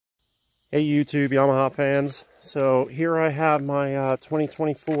Hey YouTube Yamaha fans, so here I have my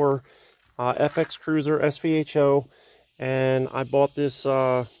 2024 FX Cruiser SVHO, and I bought this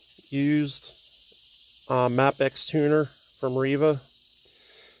used Maptuner from Riva.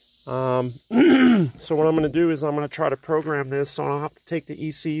 So what I'm going to do is I'm going to try to program this, so I'll have to take the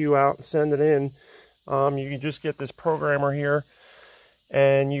ECU out and send it in. You can just get this programmer here,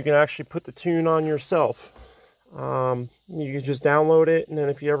 and you can actually put the tune on yourself. You can just download it, and then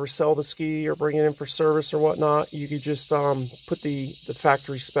if you ever sell the ski or bring it in for service or whatnot, you could just put the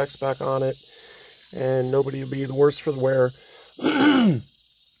factory specs back on it, and nobody will be the worse for the wear.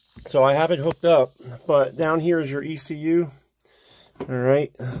 So I have it hooked up, but down here is your ECU. All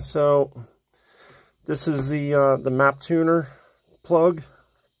right, so this is the Maptuner plug.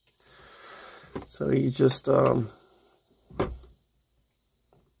 So you just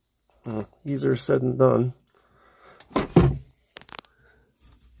easier said than done.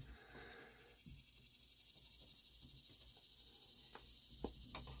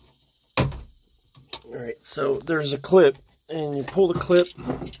 Alright, so there's a clip, and you pull the clip.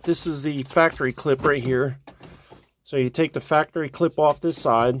 This is the factory clip right here. So you take the factory clip off this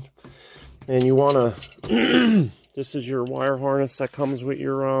side, and you want to, this is your wire harness that comes with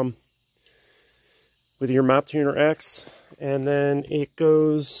your Maptuner X, and then it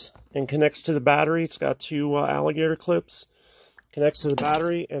goes and connects to the battery. It's got two alligator clips, connects to the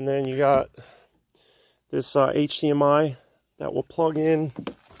battery, and then you got this HDMI that will plug in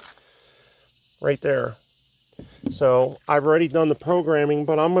right there. So I've already done the programming,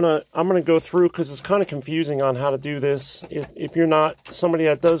 but I'm gonna go through because it's kind of confusing on how to do this. If you're not somebody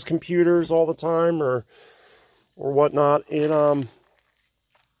that does computers all the time or whatnot, it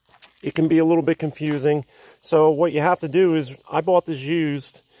can be a little bit confusing. So what you have to do is, I bought this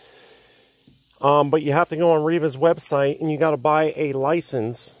used, but you have to go on Riva's website and you got to buy a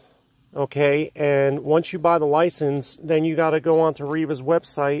license. Okay, and once you buy the license, then you got to go onto Riva's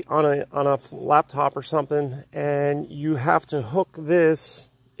website on a laptop or something, and you have to hook this.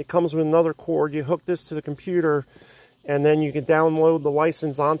 It comes with another cord. You hook this to the computer, and then you can download the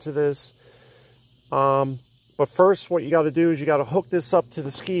license onto this. But first, what you got to do is you got to hook this up to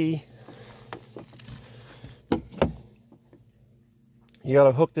the ski. You got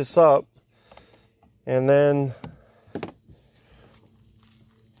to hook this up, and then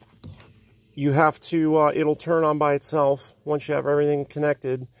you have to, it'll turn on by itself once you have everything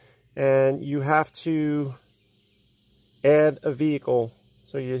connected, and you have to add a vehicle.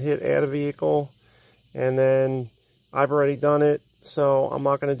 So you hit add a vehicle, and then I've already done it, so I'm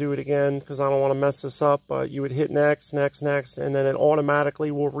not going to do it again because I don't want to mess this up, but you would hit next, next, next, and then it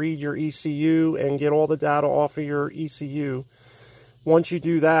automatically will read your ECU and get all the data off of your ECU. Once you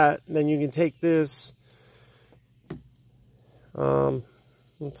do that, then you can take this,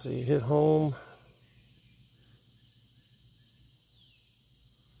 let's see, hit home.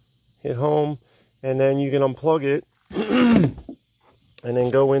 Hit home, and then you can unplug it and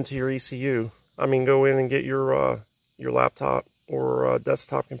then go into your ECU. I mean, go in and get your laptop or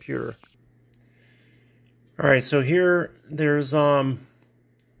desktop computer. All right, so here there's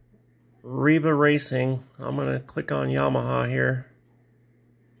Riva Racing. I'm gonna click on Yamaha here.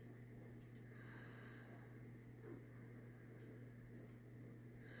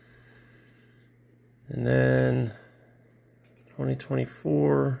 And then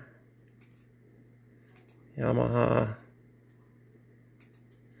 2024 Yamaha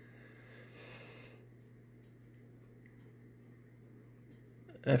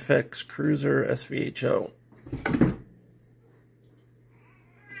FX Cruiser SVHO.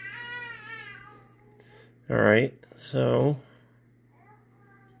 All right, so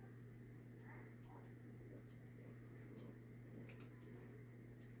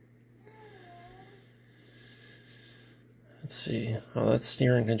let's see. Oh, that's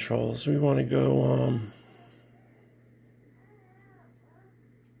steering controls. We want to go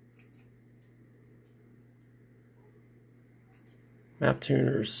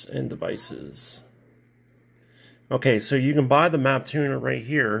Maptuners and devices. Okay, so you can buy the Maptuner right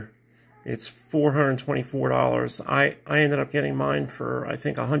here. It's $424. I ended up getting mine for, I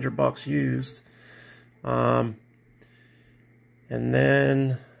think, $100 used. And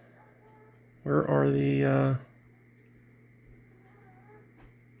then where are the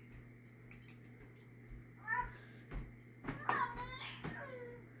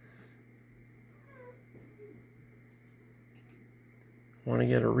want to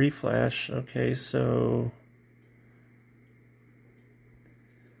get a reflash. Okay, so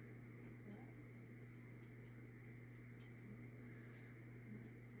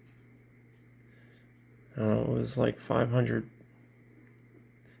it was like 500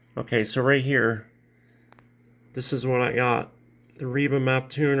 Okay, so right here, this is what I got. The Riva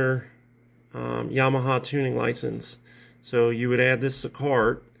Maptuner Yamaha tuning license. So you would add this to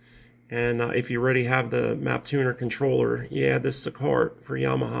cart, and if you already have the Maptuner controller, you add this to cart for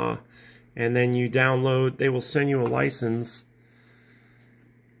Yamaha, and then you download. They will send you a license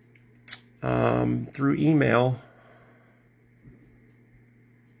through email.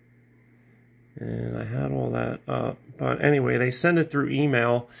 And I had all that up, but anyway, they send it through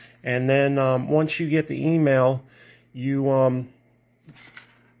email, and then once you get the email, you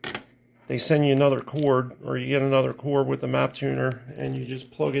they send you another cord, or you get another cord with the Maptuner, and you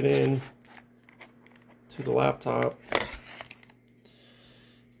just plug it in to the laptop.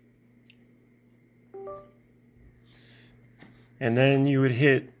 And then you would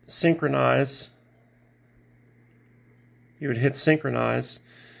hit synchronize. You would hit synchronize.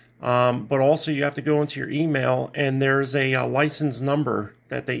 But also you have to go into your email, and there's a license number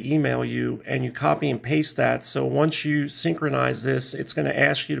that they email you, and you copy and paste that. So once you synchronize this, it's going to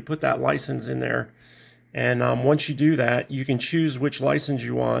ask you to put that license in there. And once you do that, you can choose which license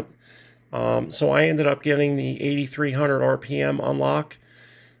you want. So I ended up getting the 8,300 RPM unlock.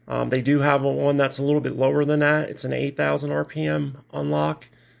 They do have one that's a little bit lower than that. It's an 8,000 RPM unlock.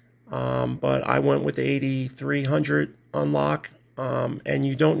 But I went with the 8,300 unlock. And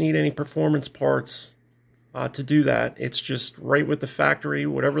you don't need any performance parts to do that. It's just right with the factory.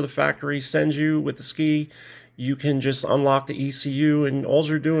 Whatever the factory sends you with the ski, you can just unlock the ECU, and all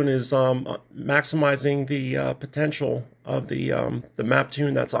you're doing is maximizing the potential of the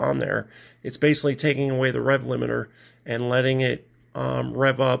Maptune that's on there. It's basically taking away the rev limiter and letting it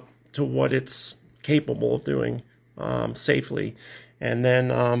rev up to what it's capable of doing safely. And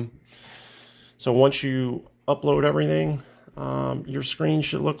then, so once you upload everything, your screen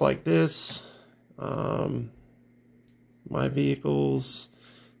should look like this. My vehicles.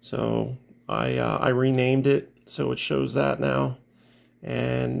 So I renamed it, so it shows that now.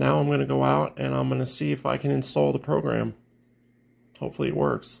 And now I'm going to go out and I'm going to see if I can install the program. Hopefully it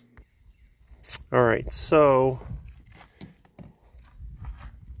works. Alright, so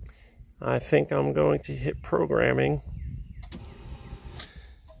I think I'm going to hit programming.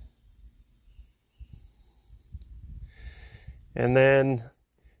 And then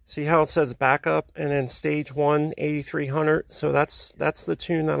see how it says backup and then stage 1 8,300. So that's the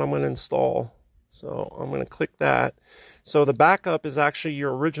tune that I'm going to install. So I'm going to click that. So the backup is actually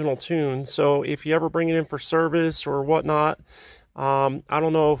your original tune. So if you ever bring it in for service or whatnot, I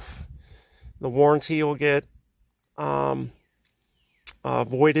don't know if the warranty will get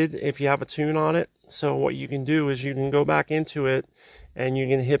voided if you have a tune on it. So what you can do is you can go back into it and you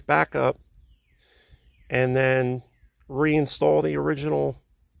can hit backup and then reinstall the original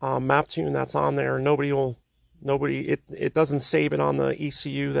Maptune that's on there. It doesn't save it on the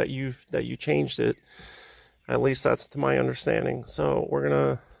ECU that you changed it. At least that's to my understanding. So we're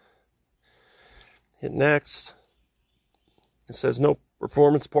gonna hit next. It says no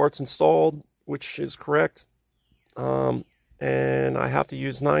performance parts installed, which is correct. And I have to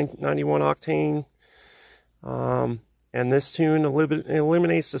use 91 octane. And this tune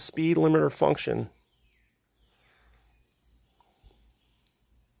eliminates the speed limiter function.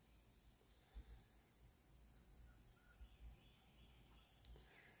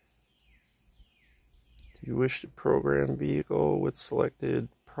 Do you wish to program vehicle with selected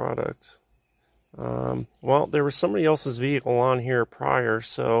product? Well, there was somebody else's vehicle on here prior,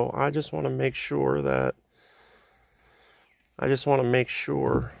 so I just want to make sure that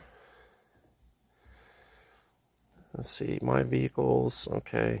let's see, my vehicles.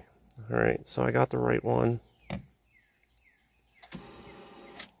 Okay, all right, so I got the right one.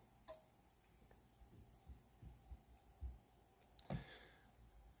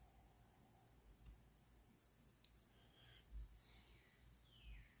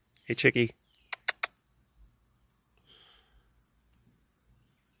 Hey, Chicky.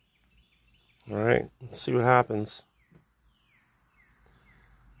 All right, let's see what happens.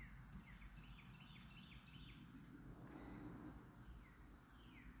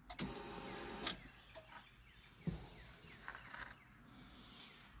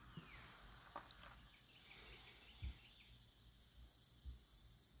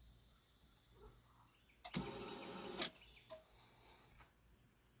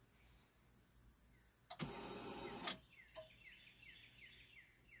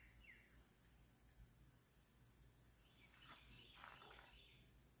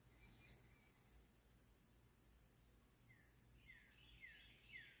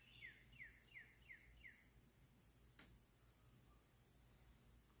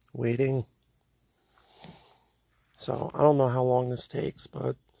 Waiting. So I don't know how long this takes,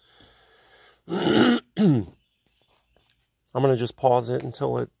 but I'm going to just pause it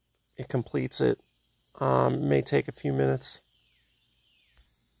until it completes it. It may take a few minutes.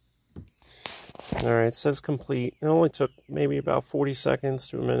 Alright, it says complete. It only took maybe about 40 seconds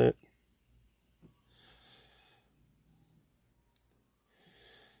to a minute.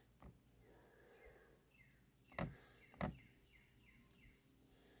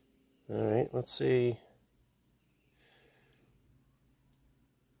 Alright, let's see.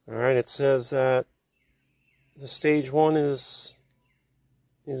 Alright, it says that the stage 1 is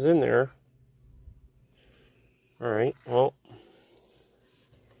in there. Alright, well.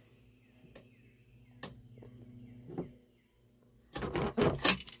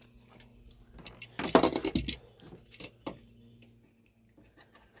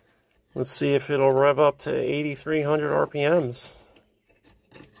 Let's see if it'll rev up to 8,300 RPMs.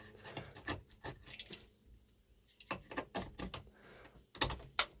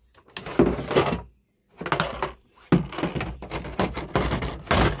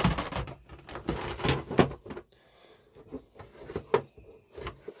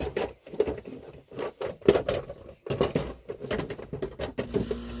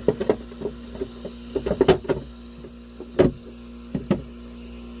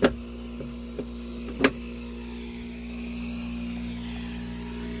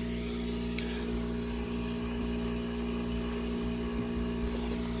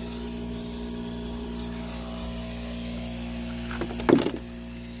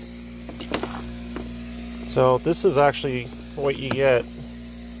 So this is actually what you get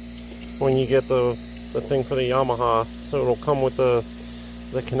when you get the thing for the Yamaha. So it'll come with the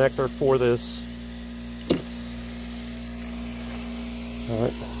connector for this. All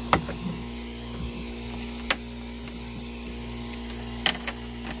right.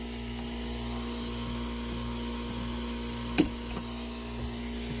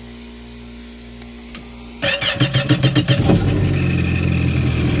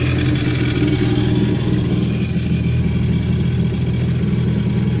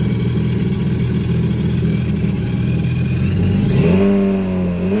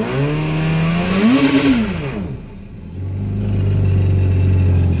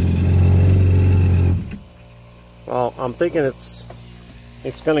 Well, I'm thinking it's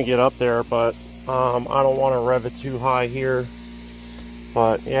going to get up there, but I don't want to rev it too high here.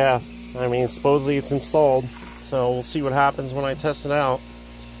 But yeah, I mean, supposedly it's installed, so we'll see what happens when I test it out.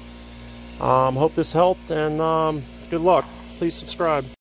 Hope this helped, and good luck. Please subscribe.